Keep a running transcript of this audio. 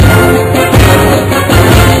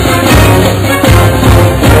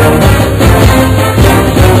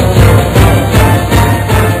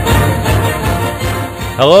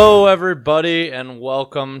Hello, everybody, and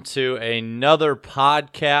welcome to another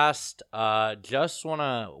podcast. Just want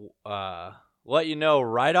to let you know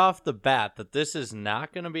right off the bat that this is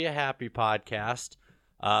not going to be a happy podcast.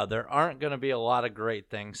 There aren't going to be a lot of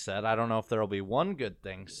great things said. I don't know if there will be one good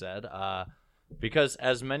thing said, because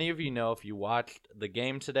as many of you know, if you watched the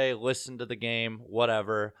game today, listened to the game,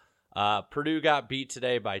 whatever, Purdue got beat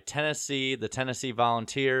today by Tennessee, the Tennessee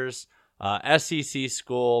Volunteers, SEC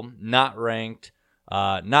school, not ranked.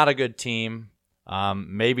 Not a good team.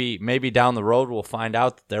 Maybe down the road we'll find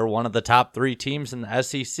out that they're one of the top 3 teams in the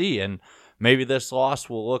SEC, and maybe this loss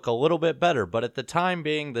will look a little bit better. But at the time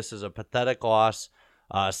being, this is a pathetic loss.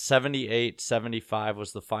 78-75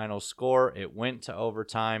 was the final score. It went to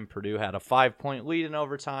overtime. Purdue had a 5-point lead in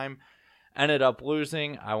overtime, ended up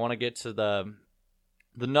losing. I want to get to the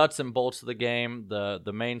nuts and bolts of the game,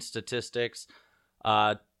 the main statistics.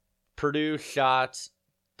 Purdue shot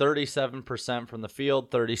 37% from the field,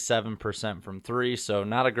 37% from 3, so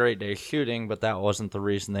not a great day shooting, but that wasn't the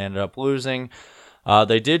reason they ended up losing.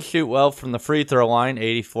 They did shoot well from the free throw line,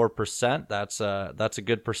 84%. That's a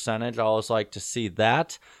good percentage. I always like to see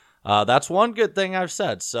that. That's one good thing I've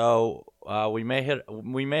said. So we may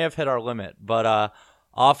have hit our limit, but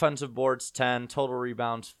offensive boards 10, total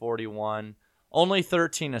rebounds 41, only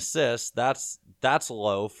 13 assists. That's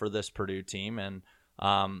low for this Purdue team, and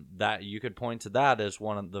that you could point to that as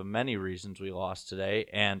one of the many reasons we lost today,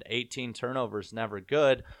 and 18 turnovers, never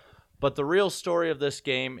good. But the real story of this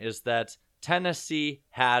game is that Tennessee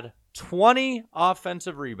had 20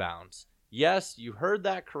 offensive rebounds. Yes, you heard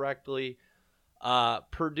that correctly.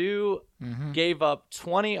 Purdue gave up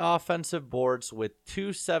 20 offensive boards with 2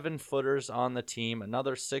 7-footers on the team,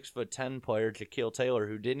 another 6'10" player, Jaquil Taylor,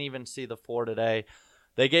 who didn't even see the floor today.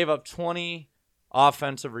 They gave up 20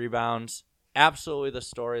 offensive rebounds. Absolutely the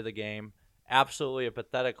story of the game. Absolutely a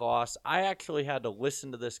pathetic loss. I actually had to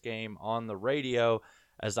listen to this game on the radio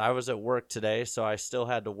as I was at work today, so I still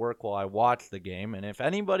had to work while I watched the game. And if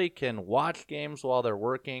anybody can watch games while they're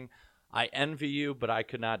working, I envy you, but I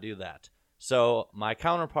could not do that. So my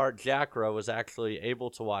counterpart, Jackra, was actually able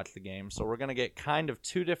to watch the game. So we're going to get kind of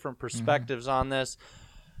 2 different perspectives on this.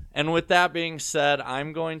 And with that being said,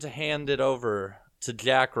 I'm going to hand it over to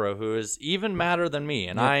Jackra, who is even madder than me,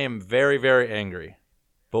 and I am very, very angry.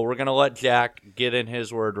 But we're going to let Jack get in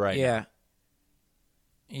his word now.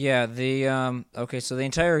 Yeah, so the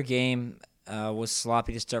entire game was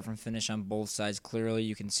sloppy to start from finish on both sides. Clearly,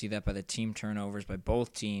 you can see that by the team turnovers by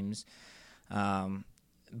both teams.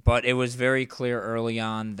 But it was very clear early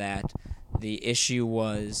on that the issue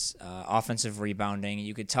was offensive rebounding.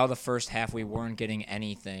 You could tell the first half we weren't getting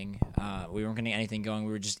anything. We weren't getting anything going.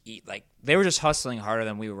 We were just they were just hustling harder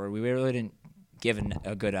than we were. We really didn't give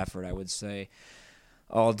a good effort, I would say,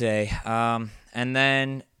 all day. And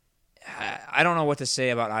then I don't know what to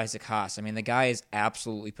say about Isaac Haas. I mean, the guy is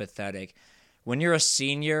absolutely pathetic. When you're a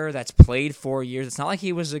senior that's played 4 years, it's not like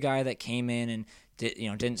he was a guy that came in and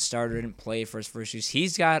didn't start or didn't play for his first years.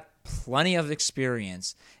 He's got plenty of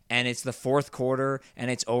experience, and it's the fourth quarter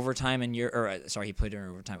and it's overtime, and he played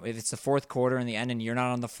during overtime. If it's the fourth quarter in the end and you're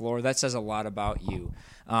not on the floor, that says a lot about you.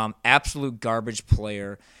 Absolute garbage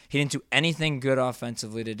player. He didn't do anything good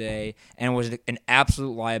offensively today, and was an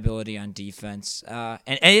absolute liability on defense. And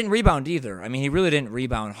he didn't rebound either. I mean, he really didn't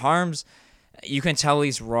rebound. Harms, you can tell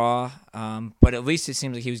he's raw, but at least it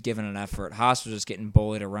seems like he was given an effort. Haas was just getting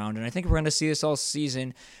bullied around, and I think we're going to see this all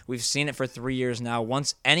season. We've seen it for 3 years now.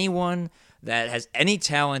 Once anyone that has any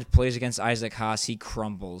talent plays against Isaac Haas, he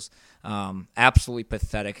crumbles. Absolutely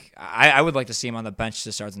pathetic. I would like to see him on the bench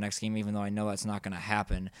to start the next game, even though I know that's not going to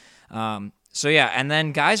happen. And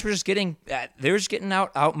then guys were just getting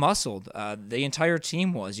out muscled. The entire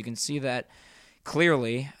team was. You can see that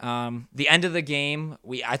clearly. The end of the game,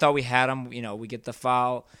 I thought we had them. We get the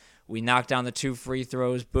foul. We knock down the 2 free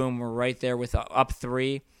throws. Boom, we're right there with up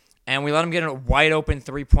 3. And we let them get a wide open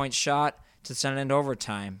 3-point shot to send it into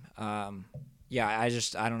overtime. I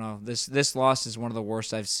don't know. This loss is one of the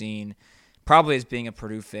worst I've seen, probably as being a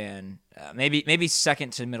Purdue fan. Maybe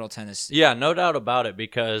second to Middle Tennessee. Yeah, no doubt about it,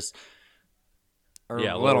 because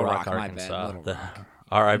Little Rock, Arkansas. Little Rock.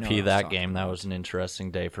 RIP that game. That was an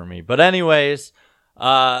interesting day for me. But anyways,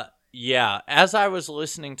 as I was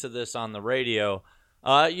listening to this on the radio,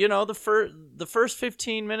 the first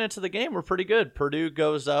 15 minutes of the game were pretty good. Purdue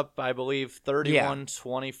goes up, I believe,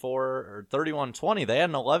 31-24 or 31-20. They had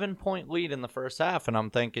an 11-point lead in the first half, and I'm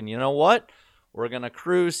thinking, you know what? We're going to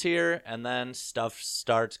cruise here, and then stuff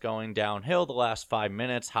starts going downhill the last 5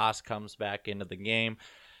 minutes. Haas comes back into the game.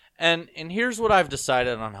 And here's what I've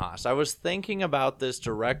decided on Haas. I was thinking about this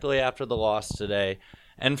directly after the loss today,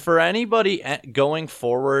 And for anybody going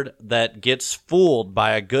forward that gets fooled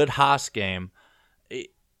by a good Haas game,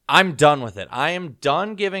 I'm done with it. I am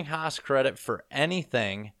done giving Haas credit for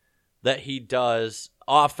anything that he does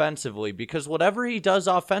offensively, because whatever he does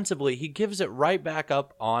offensively, he gives it right back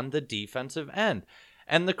up on the defensive end.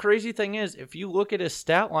 And the crazy thing is, if you look at his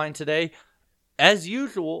stat line today, as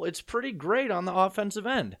usual, it's pretty great on the offensive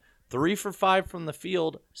end. 3 for 5 from the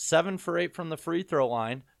field, 7 for 8 from the free throw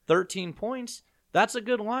line, 13 points. That's a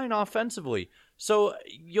good line offensively. So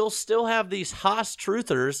you'll still have these Haas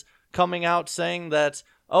truthers coming out saying that,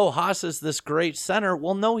 oh, Haas is this great center.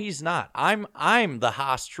 Well, no, he's not. I'm the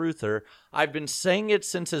Haas truther. I've been saying it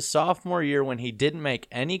since his sophomore year when he didn't make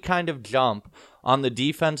any kind of jump on the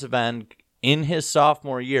defensive end in his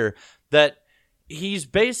sophomore year, that he's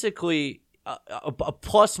basically a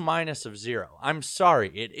plus minus of 0. I'm sorry.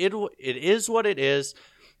 It is what it is.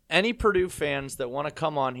 Any Purdue fans that want to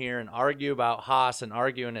come on here and argue about Haas and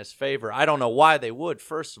argue in his favor, I don't know why they would,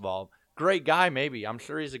 first of all. Great guy, maybe. I'm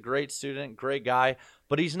sure he's a great student, great guy,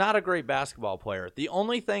 but he's not a great basketball player. The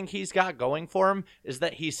only thing he's got going for him is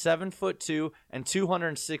that he's 7'2" and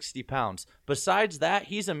 260 pounds. Besides that,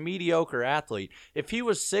 he's a mediocre athlete. If he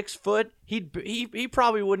was 6 foot, he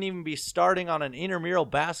probably wouldn't even be starting on an intramural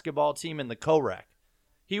basketball team in the co-rec.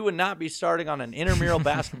 He would not be starting on an intramural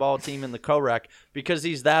basketball team in the co-rec because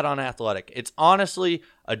he's that unathletic. It's honestly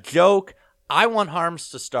a joke. I want Harms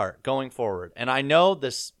to start going forward. And I know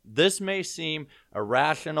this may seem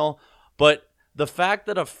irrational, but the fact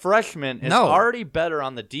that a freshman is already better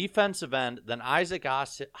on the defensive end than Isaac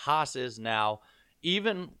Haas is now,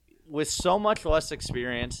 even with so much less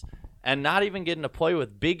experience and not even getting to play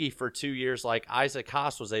with Biggie for 2 years like Isaac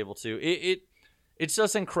Haas was able to, it's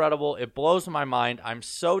just incredible. It blows my mind. I'm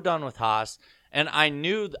so done with Haas. And I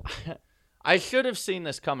knew I should have seen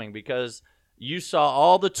this coming, because you saw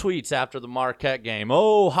all the tweets after the Marquette game.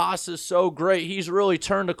 Oh, Haas is so great. He's really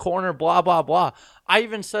turned a corner, blah, blah, blah. I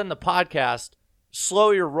even said in the podcast,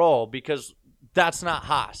 slow your roll, because that's not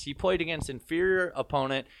Haas. He played against inferior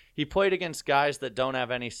opponent. He played against guys that don't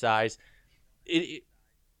have any size.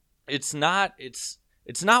 It's not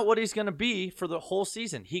what he's going to be for the whole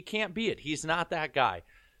season. He can't be it. He's not that guy.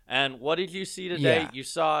 And what did you see today? Yeah. You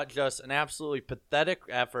saw just an absolutely pathetic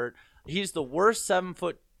effort. He's the worst 7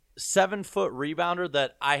 foot rebounder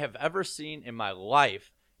that I have ever seen in my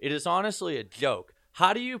life. It is honestly a joke.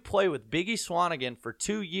 How do you play with Biggie Swanigan for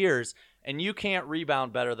 2 years and you can't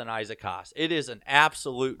rebound better than Isaac Haas? It is an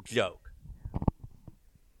absolute joke.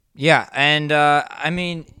 Yeah, and I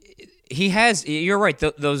mean, he has. You're right.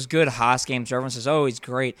 Those good Haas games, everyone says, "Oh, he's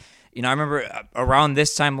great." You know, I remember around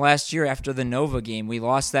this time last year after the Nova game, we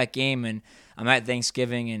lost that game, and I'm at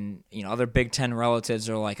Thanksgiving, and other Big Ten relatives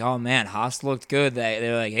are like, "Oh man, Haas looked good."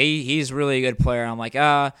 They're like, "Hey, he's really a good player." And I'm like,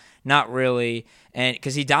 not really," and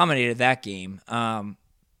because he dominated that game.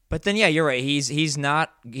 But then, yeah, you're right. He's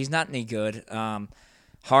not any good.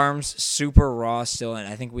 Harms super raw still, and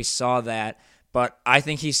I think we saw that. But I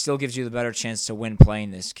think he still gives you the better chance to win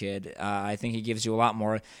playing this kid. I think he gives you a lot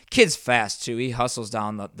more. Kid's fast, too. He hustles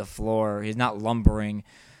down the floor. He's not lumbering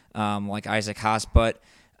like Isaac Haas. But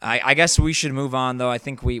I guess we should move on, though. I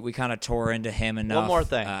think we kind of tore into him enough. One more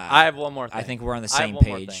thing. I have one more thing. I think we're on the same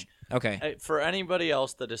page. Okay. For anybody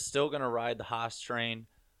else that is still going to ride the Haas train,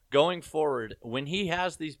 going forward, when he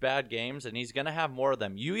has these bad games, and he's going to have more of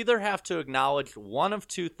them, you either have to acknowledge one of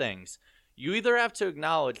two things. You either have to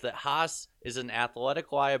acknowledge that Haas is an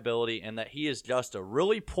athletic liability and that he is just a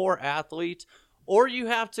really poor athlete, or you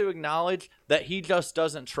have to acknowledge that he just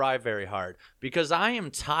doesn't try very hard. Because I am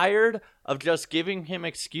tired of just giving him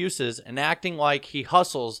excuses and acting like he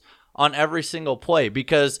hustles on every single play,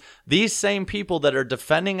 because these same people that are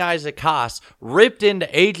defending Isaac Haas ripped into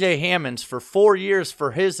A.J. Hammonds for 4 years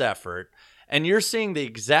for his effort, and you're seeing the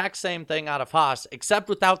exact same thing out of Haas, except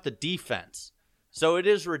without the defense. So it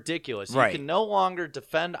is ridiculous. Right. You can no longer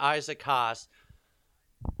defend Isaac Haas.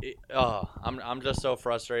 I'm just so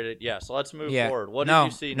frustrated. Yeah, so let's move forward. What did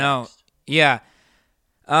you see next? Yeah.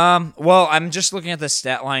 Well, I'm just looking at the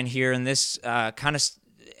stat line here, and this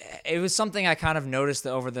it was something I kind of noticed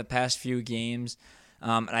over the past few games,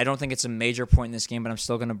 and I don't think it's a major point in this game, but I'm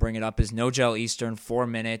still going to bring it up, is Nogel Eastern, 4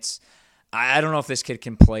 minutes. I don't know if this kid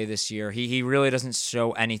can play this year. He really doesn't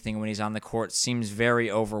show anything when he's on the court. Seems very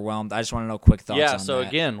overwhelmed. I just want to know quick thoughts on that. Yeah, so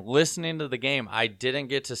again, listening to the game, I didn't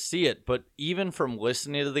get to see it, but even from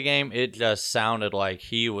listening to the game, it just sounded like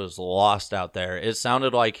he was lost out there. It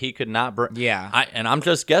sounded like he could not bring... Yeah. And I'm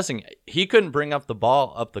just guessing. He couldn't bring up the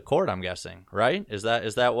ball up the court, I'm guessing, right? Is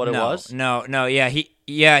that what it was? No. Yeah,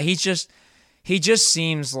 he's just... he just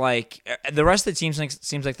seems like the rest of the team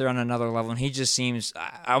seems like they're on another level, and he just seems,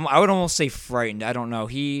 I would almost say frightened. I don't know.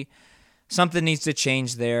 Something needs to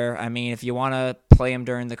change there. I mean, if you want to play him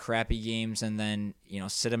during the crappy games and then,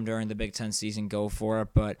 sit him during the Big Ten season, go for it.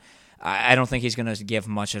 But I don't think he's going to give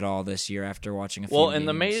much at all this year after watching a few games.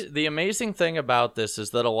 And the amazing thing about this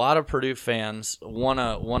is that a lot of Purdue fans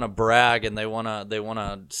wanna brag, and they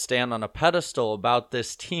wanna stand on a pedestal about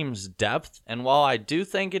this team's depth. And while I do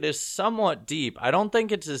think it is somewhat deep, I don't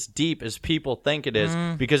think it's as deep as people think it is.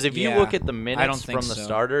 Because if you look at the minutes from the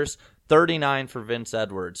starters, 39 for Vince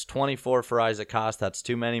Edwards, 24 for Isaac Haas, that's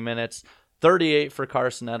too many minutes. 38 for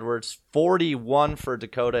Carson Edwards, 41 for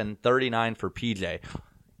Dakota, and 39 for PJ.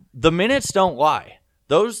 The minutes don't lie.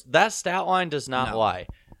 That stat line does not lie.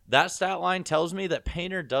 That stat line tells me that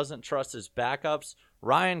Painter doesn't trust his backups.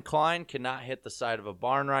 Ryan Klein cannot hit the side of a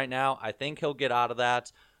barn right now. I think he'll get out of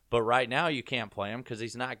that. But right now you can't play him because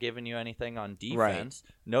he's not giving you anything on defense.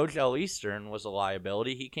 Right. Nogel Eastern was a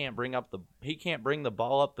liability. He can't bring the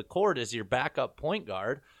ball up the court as your backup point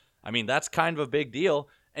guard. I mean, that's kind of a big deal.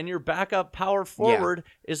 And your backup power forward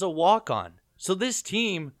is a walk-on. So this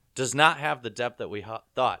team does not have the depth that we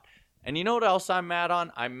thought. And you know what else I'm mad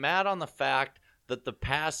on? I'm mad on the fact that the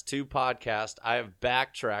past two podcasts I have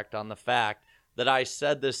backtracked on the fact that I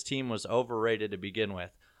said this team was overrated to begin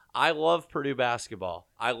with. I love Purdue basketball.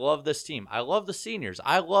 I love this team. I love the seniors.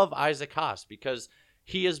 I love Isaac Haas because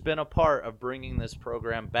he has been a part of bringing this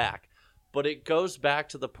program back. But it goes back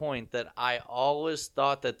to the point that I always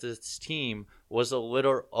thought that this team was a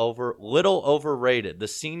little overrated. The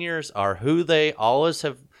seniors are who they always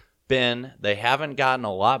have been. They haven't gotten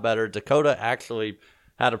a lot better. Dakota actually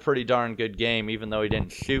had a pretty darn good game, even though he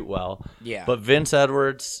didn't shoot well. Yeah. But Vince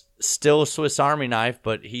Edwards, still a Swiss Army knife,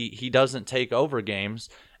 but he doesn't take over games.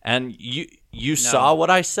 And you saw what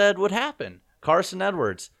I said would happen. Carson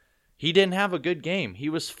Edwards, he didn't have a good game. He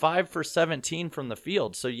was 5 for 17 from the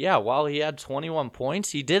field. So, yeah, while he had 21 points,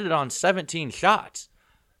 he did it on 17 shots.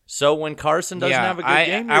 So when Carson doesn't have a good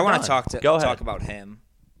game, I want to talk about him.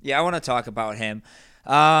 Yeah, I want to talk about him.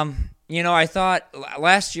 I thought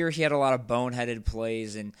last year he had a lot of boneheaded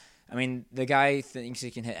plays, and I mean, the guy thinks he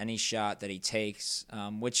can hit any shot that he takes,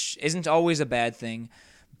 which isn't always a bad thing.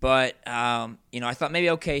 But, I thought maybe,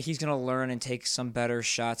 okay, he's going to learn and take some better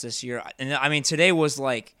shots this year. And, I mean, today was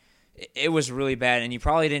like, it was really bad. And you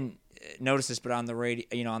probably didn't notice this but on the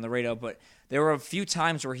radio, but there were a few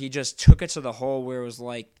times where he just took it to the hole where it was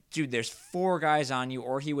like, dude, there's 4 guys on you.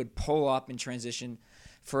 Or he would pull up in transition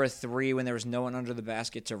for a 3 when there was no one under the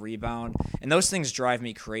basket to rebound. And those things drive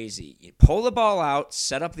me crazy. You pull the ball out,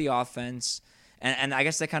 set up the offense. And I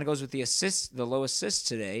guess that kind of goes with the low assists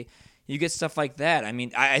today. You get stuff like that. I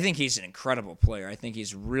mean, I think he's an incredible player. I think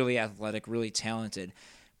he's really athletic, really talented.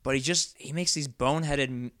 But he makes these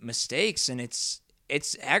boneheaded mistakes, and it's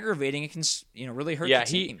aggravating. It can really hurt the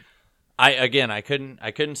team. I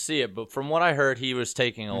couldn't see it, but from what I heard, he was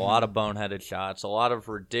taking a lot of boneheaded shots, a lot of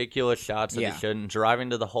ridiculous shots that he shouldn't, driving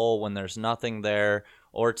to the hole when there's nothing there,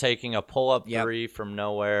 or taking a pull-up 3 from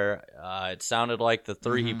nowhere. It sounded like the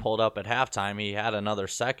 3 he pulled up at halftime, he had another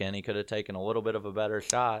second. He could have taken a little bit of a better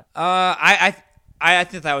shot. I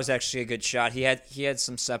think that was actually a good shot. He had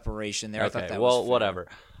some separation there. Okay, I thought that was fair. Whatever.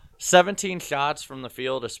 17 shots from the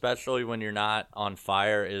field, especially when you're not on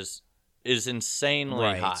fire, is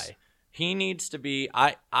insanely high. He needs to be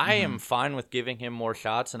I am fine with giving him more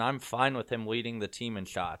shots, and I'm fine with him leading the team in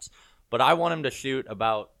shots. But I want him to shoot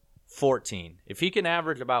about 14. If he can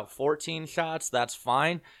average about 14 shots, that's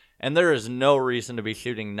fine. And there is no reason to be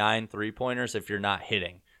shooting 9 3-pointers if you're not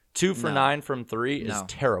hitting. 2 for 9 from 3 is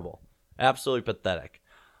terrible. Absolutely pathetic.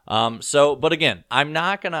 But again, I'm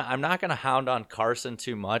not gonna hound on Carson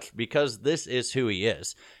too much because this is who he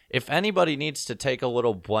is. If anybody needs to take a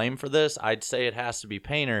little blame for this, I'd say it has to be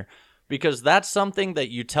Painter, because that's something that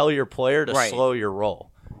you tell your player to slow your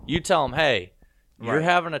roll. You tell him, hey, you're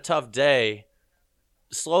having a tough day.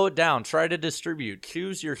 Slow it down. Try to distribute.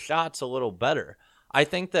 Choose your shots a little better. I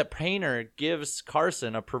think that Painter gives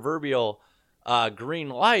Carson a proverbial green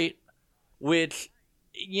light, which,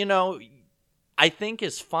 I think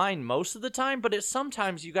is fine most of the time, but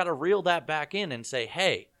sometimes you got to reel that back in and say,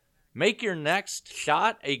 hey, make your next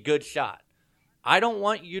shot a good shot. I don't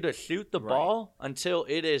want you to shoot the ball until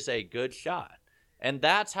it is a good shot. And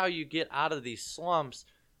that's how you get out of these slumps,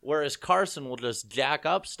 whereas Carson will just jack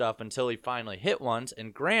up stuff until he finally hit ones.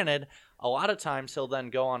 And granted, a lot of times he'll then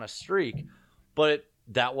go on a streak, but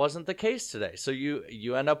that wasn't the case today. So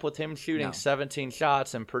you end up with him shooting 17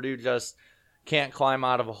 shots, and Purdue just can't climb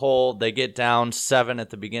out of a hole. They get down 7 at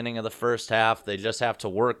the beginning of the first half. They just have to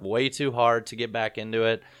work way too hard to get back into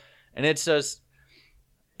it. And it's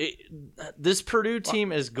This Purdue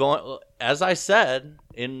team is going, as I said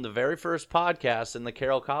in the very first podcast in the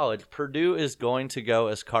Carroll College, Purdue is going to go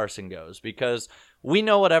as Carson goes because we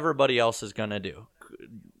know what everybody else is going to do.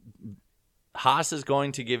 Haas is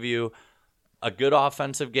going to give you a good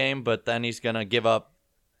offensive game, but then he's going to give up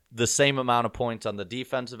the same amount of points on the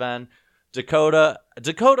defensive end. Dakota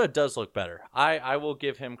does look better. I will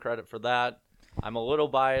give him credit for that. I'm a little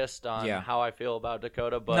biased on how I feel about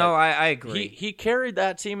Dakota, but no, I agree. He carried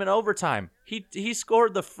that team in overtime. He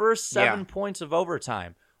scored the first 7 points of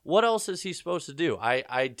overtime. What else is he supposed to do?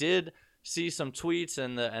 I did see some tweets,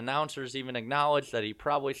 and the announcers even acknowledged that he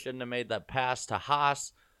probably shouldn't have made that pass to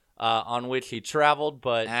Haas, on which he traveled.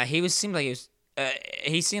 But he seemed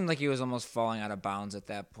like he was almost falling out of bounds at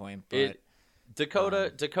that point. But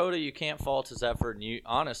Dakota, you can't fault his effort, and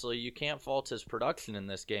you can't fault his production in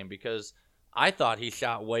this game because I thought he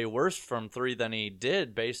shot way worse from three than he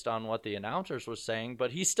did based on what the announcers were saying,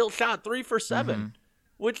 but he still shot 3 for 7,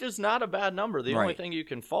 which is not a bad number. The only thing you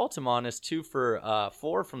can fault him on is 2 for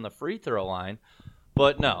 4 from the free throw line.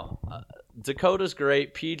 But no, Dakota's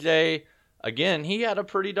great. PJ, again, he had a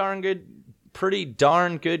pretty darn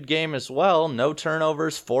good game as well. No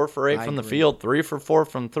turnovers, 4 for 8 from the field, 3 for 4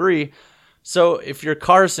 from 3. So if you're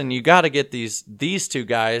Carson, you got to get these two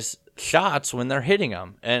guys shots when they're hitting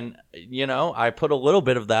them. And, I put a little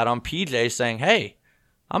bit of that on PJ saying, hey,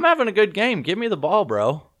 I'm having a good game. Give me the ball,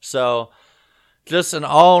 bro. So just an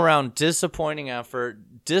all-around disappointing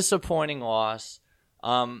effort, disappointing loss.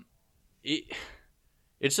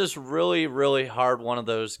 It's just really, really hard one of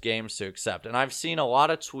those games to accept. And I've seen a lot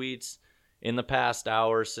of tweets in the past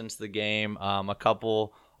hour since the game, a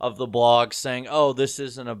couple of the blogs saying, oh, this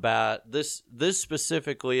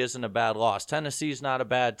specifically isn't a bad loss. Tennessee's not a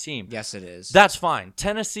bad team. Yes, it is. That's fine.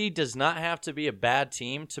 Tennessee does not have to be a bad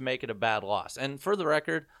team to make it a bad loss. And for the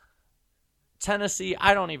record, Tennessee,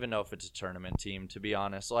 I don't even know if it's a tournament team, to be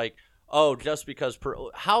honest. Like, just because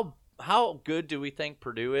how good do we think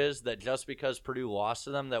Purdue is that just because Purdue lost to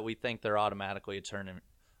them that we think they're automatically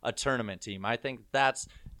a tournament team? I think that's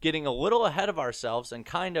getting a little ahead of ourselves and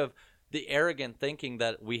kind of the arrogant thinking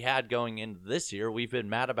that we had going into this year. We've been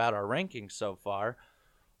mad about our rankings so far,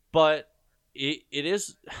 but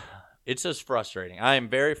it's just frustrating. I am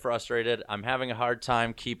very frustrated. I'm having a hard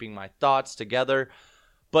time keeping my thoughts together.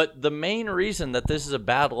 But the main reason that this is a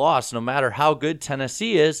bad loss, no matter how good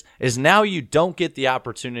Tennessee is now you don't get the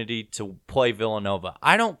opportunity to play Villanova.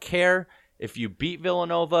 I don't care if you beat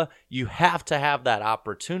Villanova. You have to have that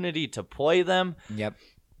opportunity to play them. Yep.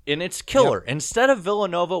 And it's killer. Yep. Instead of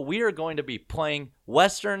Villanova, we are going to be playing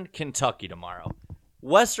Western Kentucky tomorrow.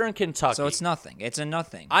 Western Kentucky. So it's nothing. It's a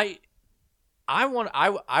nothing. I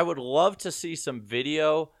would love to see some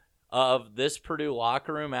video of this Purdue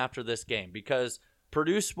locker room after this game because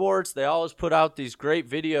Purdue Sports, they always put out these great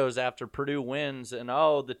videos after Purdue wins and,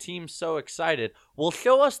 the team's so excited. Well,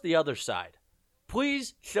 show us the other side.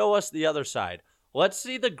 Please show us the other side. Let's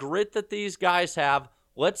see the grit that these guys have.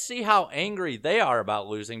 Let's see how angry they are about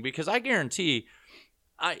losing because I guarantee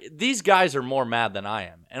these guys are more mad than I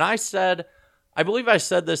am. And I believe I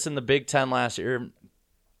said this in the Big Ten last year,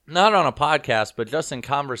 not on a podcast, but just in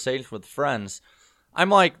conversation with friends. I'm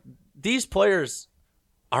like, these players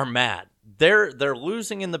are mad. They're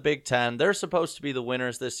losing in the Big Ten. They're supposed to be the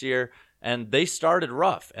winners this year, and they started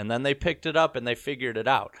rough, and then they picked it up and they figured it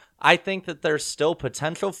out. I think that there's still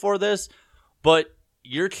potential for this, but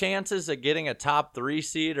your chances of getting a top 3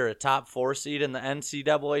 seed or a top 4 seed in the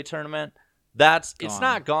NCAA tournament, it's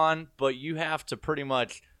not gone, but you have to pretty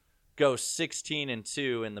much go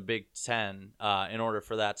 16-2 in the Big Ten in order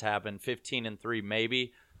for that to happen. 15-3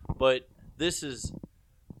 maybe, but this is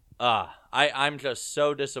I'm just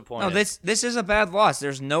so disappointed. No, this is a bad loss.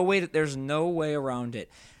 There's no way around it.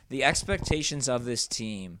 The expectations of this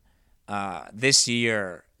team this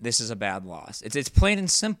year, this is a bad loss. It's plain and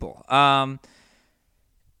simple.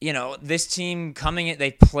 This team coming in,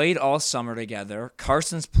 they played all summer together.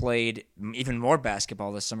 Carson's played even more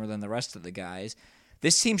basketball this summer than the rest of the guys.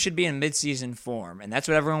 This team should be in midseason form, and that's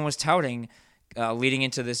what everyone was touting leading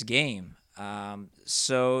into this game.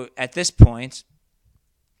 So at this point,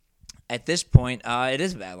 it is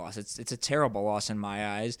a bad loss. It's a terrible loss in my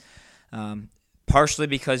eyes, partially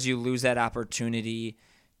because you lose that opportunity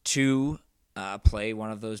to play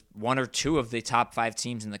one or two of the top 5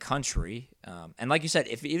 teams in the country. And like you said,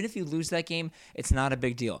 even if you lose that game, it's not a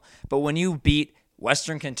big deal. But when you beat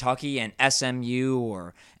Western Kentucky and SMU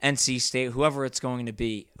or NC State, whoever it's going to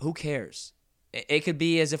be, who cares? It could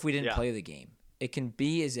be as if we didn't play the game. It can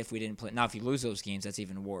be as if we didn't play. Now, if you lose those games, that's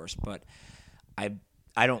even worse. But I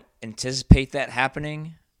don't anticipate that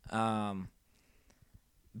happening.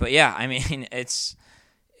 But yeah, I mean,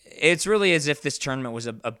 It's really as if this tournament was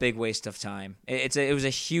a big waste of time. It was a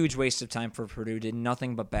huge waste of time for Purdue. Did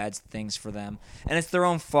nothing but bad things for them, and it's their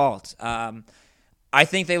own fault. I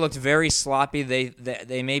think they looked very sloppy.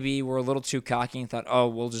 They maybe were a little too cocky and thought, oh,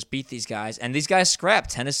 we'll just beat these guys. And these guys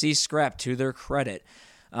scrapped. Tennessee scrapped, to their credit.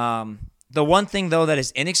 The one thing, though, that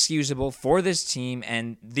is inexcusable for this team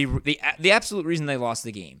and the absolute reason they lost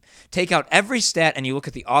the game, take out every stat and you look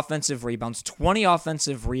at the offensive rebounds, 20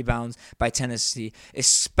 offensive rebounds by Tennessee,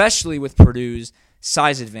 especially with Purdue's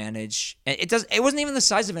size advantage. And it wasn't even the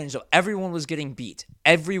size advantage, though. Everyone was getting beat.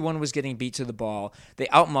 Everyone was getting beat to the ball. They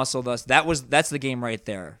outmuscled us. That's the game right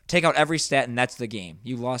there. Take out every stat, and that's the game.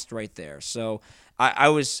 You lost right there. So I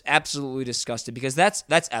was absolutely disgusted because that's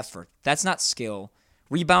effort. That's not skill.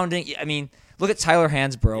 Rebounding, I mean, look at Tyler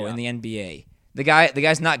Hansbrough in the NBA. The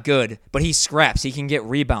guy's not good, but he scraps. He can get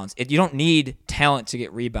rebounds. You don't need talent to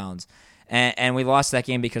get rebounds. And we lost that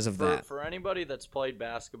game because of that. For anybody that's played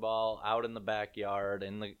basketball out in the backyard,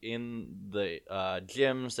 in the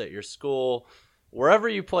gyms at your school, wherever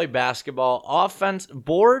you play basketball, offense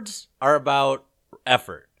boards are about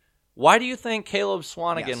effort. Why do you think Caleb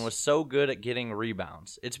Swanigan was so good at getting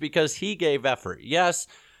rebounds? It's because he gave effort. Yes,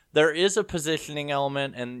 there is a positioning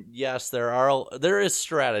element, and yes, there is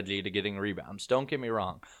strategy to getting rebounds. Don't get me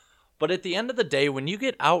wrong. But at the end of the day, when you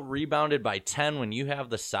get out-rebounded by 10, when you have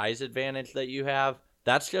the size advantage that you have,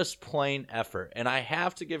 that's just plain effort. And I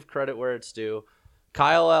have to give credit where it's due.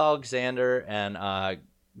 Kyle Alexander and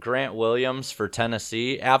Grant Williams for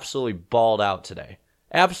Tennessee absolutely balled out today.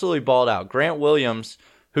 Absolutely balled out. Grant Williams,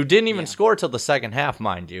 who didn't even score till the second half,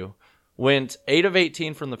 mind you, went 8 of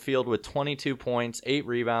 18 from the field with 22 points, 8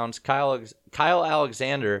 rebounds. Kyle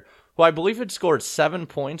Alexander, who I believe had scored 7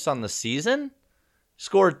 points on the season,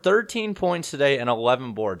 scored 13 points today and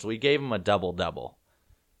 11 boards. We gave him a double-double.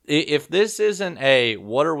 If this isn't a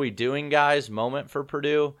what are we doing, guys moment for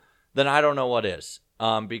Purdue, then I don't know what is.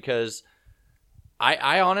 Because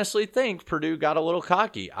I honestly think Purdue got a little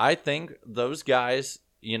cocky. I think those guys,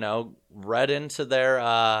 read into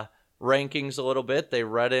their rankings a little bit. They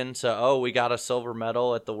read into, we got a silver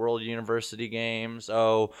medal at the World University Games.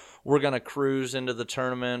 We're going to cruise into the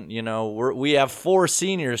tournament. We have 4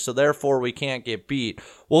 seniors, so therefore we can't get beat.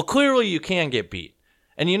 Well, clearly you can get beat.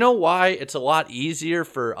 And you know why it's a lot easier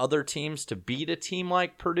for other teams to beat a team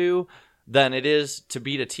like Purdue than it is to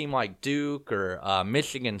beat a team like Duke or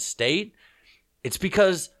Michigan State? It's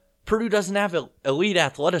because Purdue doesn't have elite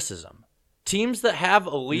athleticism. Teams that have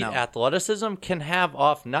elite athleticism can have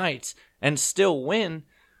off nights and still win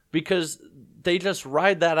because they just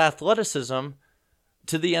ride that athleticism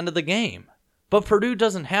to the end of the game. But Purdue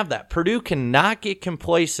doesn't have that. Purdue cannot get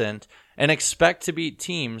complacent and expect to beat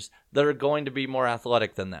teams that are going to be more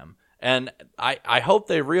athletic than them. And I hope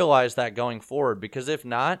they realize that going forward, because if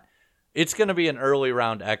not, it's going to be an early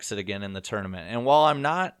round exit again in the tournament. And while I'm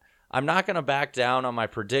not going to back down on my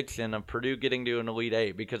prediction of Purdue getting to an Elite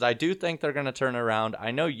Eight, because I do think they're going to turn it around.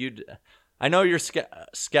 I know you're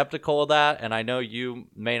skeptical of that, and I know you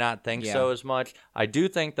may not think so as much. I do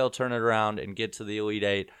think they'll turn it around and get to the Elite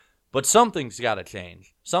Eight, but something's got to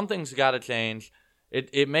change. Something's got to change.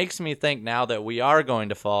 It makes me think now that we are going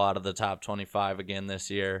to fall out of the top 25 again this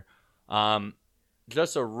year.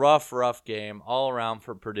 Just a rough game all around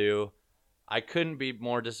for Purdue. I couldn't be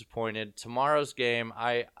more disappointed. Tomorrow's game,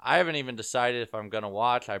 I haven't even decided if I'm going to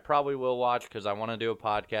watch. I probably will watch because I want to do a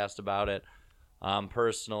podcast about it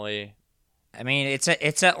personally. I mean, it's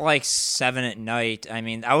at like 7 at night. I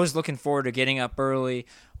mean, I was looking forward to getting up early,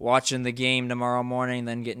 watching the game tomorrow morning,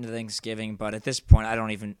 then getting to Thanksgiving. But at this point, I don't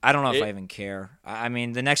know if I even care. I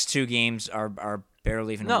mean, the next 2 games are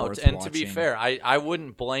barely even worth watching. To be fair, I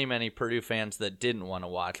wouldn't blame any Purdue fans that didn't want to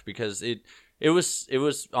watch, because it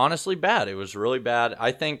was honestly bad. It was really bad.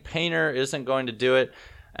 I think Painter isn't going to do it,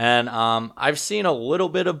 and I've seen a little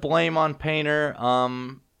bit of blame on Painter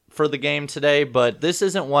for the game today, but this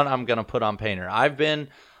isn't one I'm going to put on Painter. I've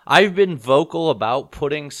been vocal about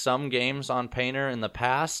putting some games on Painter in the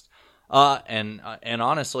past, and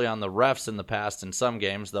honestly on the refs in the past in some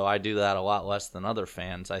games, though I do that a lot less than other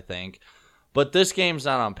fans, I think. But this game's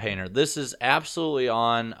not on Painter. This is absolutely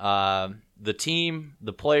on the team,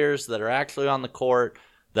 the players that are actually on the court,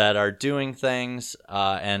 that are doing things,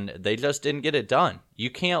 and they just didn't get it done. You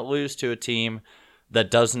can't lose to a team that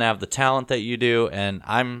doesn't have the talent that you do, and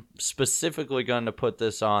I'm specifically going to put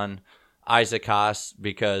this on Isaac Haas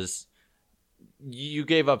because you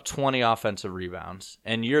gave up 20 offensive rebounds,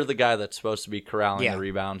 and you're the guy that's supposed to be corralling the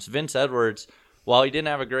rebounds. Vince Edwards, while he didn't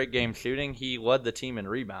have a great game shooting, he led the team in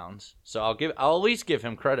rebounds. So I'll at least give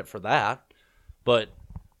him credit for that. But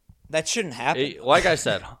that shouldn't happen. Like I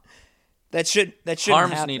said, That shouldn't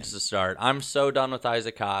Harms happen. needs to start. I'm so done with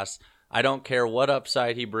Isaac Haas. I don't care what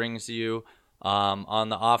upside he brings you on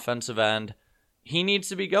the offensive end. He needs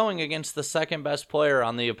to be going against the second best player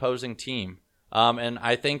on the opposing team. And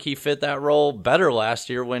I think he fit that role better last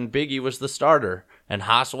year when Biggie was the starter and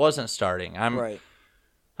Haas wasn't starting.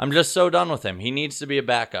 I'm just so done with him. He needs to be a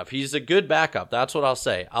backup. He's a good backup. That's what I'll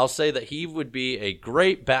say. I'll say that he would be a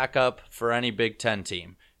great backup for any Big Ten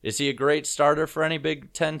team. Is he a great starter for any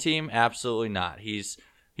Big Ten team? Absolutely not. He's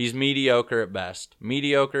mediocre at best.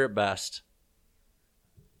 Mediocre at best.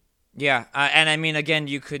 Yeah, and I mean, again,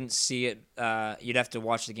 you couldn't see it. You'd have to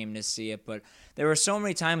watch the game to see it. But there were so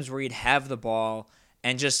many times where he'd have the ball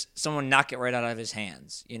and just someone knock it right out of his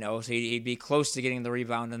hands. So he'd be close to getting the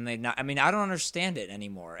rebound, and they'd not. I mean, I don't understand it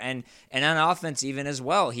anymore. And on offense, even as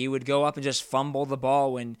well, he would go up and just fumble the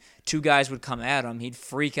ball when two guys would come at him. He'd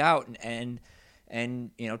freak out and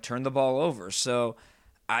turn the ball over. So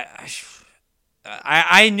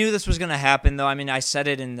I knew this was going to happen, though. I mean, I said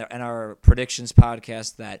it in our predictions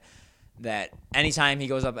podcast that anytime he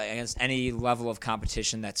goes up against any level of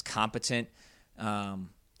competition that's competent,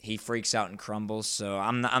 he freaks out and crumbles. So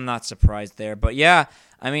I'm not surprised there. But yeah,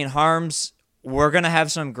 I mean, Harms, we're going to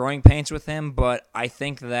have some growing pains with him, but I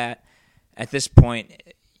think that at this point,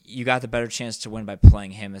 you got the better chance to win by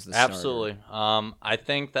playing him as the starter. Absolutely. I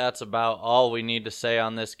think that's about all we need to say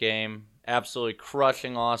on this game. Absolutely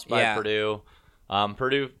crushing loss by Purdue.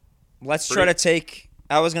 Purdue. Let's try to take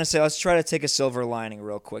a silver lining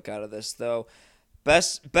real quick out of this, though.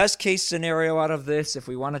 Best case scenario out of this, if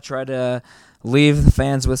we want to try to leave the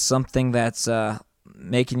fans with something that's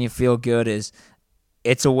making you feel good, is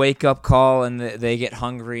it's a wake-up call and they get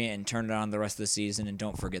hungry and turn it on the rest of the season and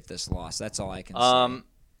don't forget this loss. That's all I can say.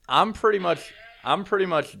 I'm pretty much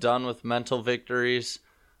done with mental victories.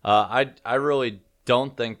 I really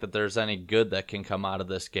don't think that there's any good that can come out of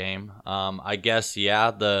this game. I guess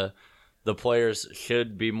the players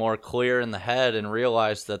should be more clear in the head and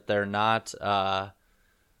realize that they're not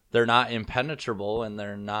impenetrable and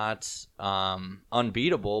they're not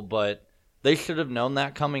unbeatable, but they should have known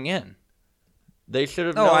that coming in. They should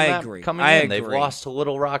have known that coming in. They've lost to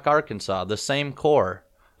Little Rock, Arkansas, the same core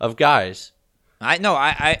of guys. I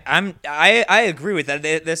agree with that.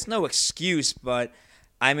 There's no excuse, but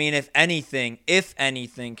I mean, if anything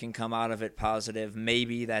can come out of it positive,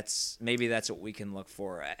 maybe that's what we can look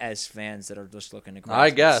for as fans that are just looking to. I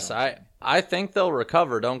guess I think they'll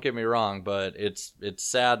recover. Don't get me wrong, but it's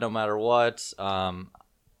sad no matter what. I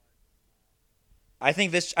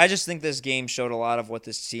just think this game showed a lot of what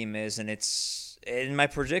this team is, and it's in my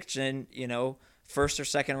prediction. First or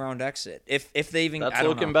second round exit. If they even that's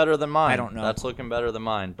looking better than mine. I don't know. That's looking better than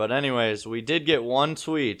mine. But anyways, we did get one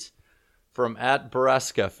tweet from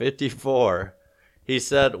 @Bereska54. He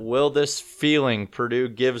said, "Will this feeling Purdue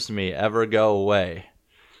gives me ever go away?"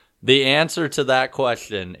 The answer to that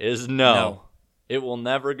question is no. It will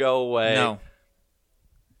never go away. No.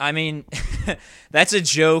 I mean, that's a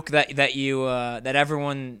joke that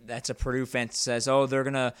everyone that's a Purdue fan says, oh, they're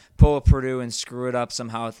gonna pull a Purdue and screw it up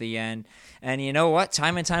somehow at the end. And you know what?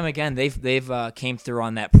 Time and time again, they've came through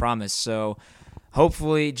on that promise. So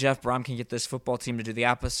hopefully Jeff Brom can get this football team to do the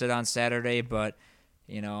opposite on Saturday. But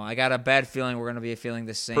I got a bad feeling we're gonna be feeling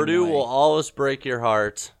the same. Purdue way. will always break your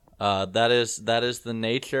heart. That is the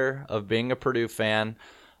nature of being a Purdue fan.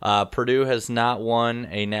 Purdue has not won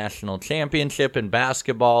a national championship in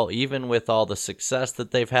basketball, even with all the success that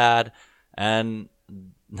they've had, and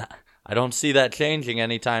I don't see that changing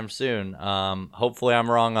anytime soon. Hopefully I'm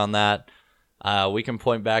wrong on that. We can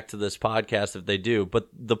point back to this podcast if they do, but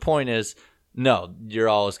the point is, no, you're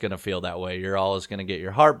always going to feel that way. You're always going to get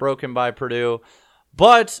your heart broken by Purdue,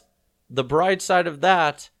 but the bright side of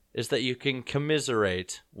that is that you can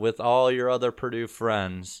commiserate with all your other Purdue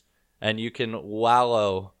friends, and you can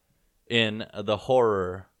wallow in the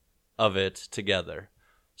horror of it together.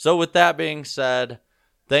 So with that being said,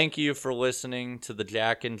 thank you for listening to the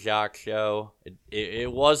Jack and Jock Show.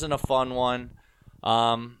 It wasn't a fun one,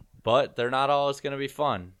 but they're not always going to be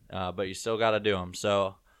fun, but you still got to do them.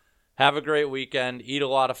 So have a great weekend. Eat a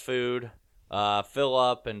lot of food. Fill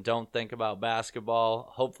up and don't think about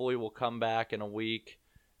basketball. Hopefully we'll come back in a week,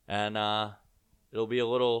 and it'll be a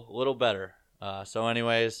little better. So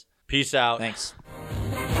anyways, peace out. Thanks.